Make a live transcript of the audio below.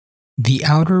The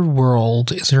outer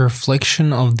world is a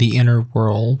reflection of the inner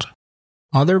world.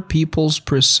 Other people's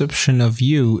perception of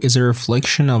you is a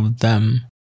reflection of them.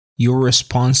 Your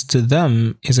response to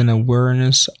them is an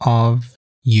awareness of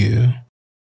you.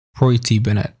 Roy T.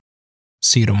 Bennett.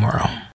 See you tomorrow.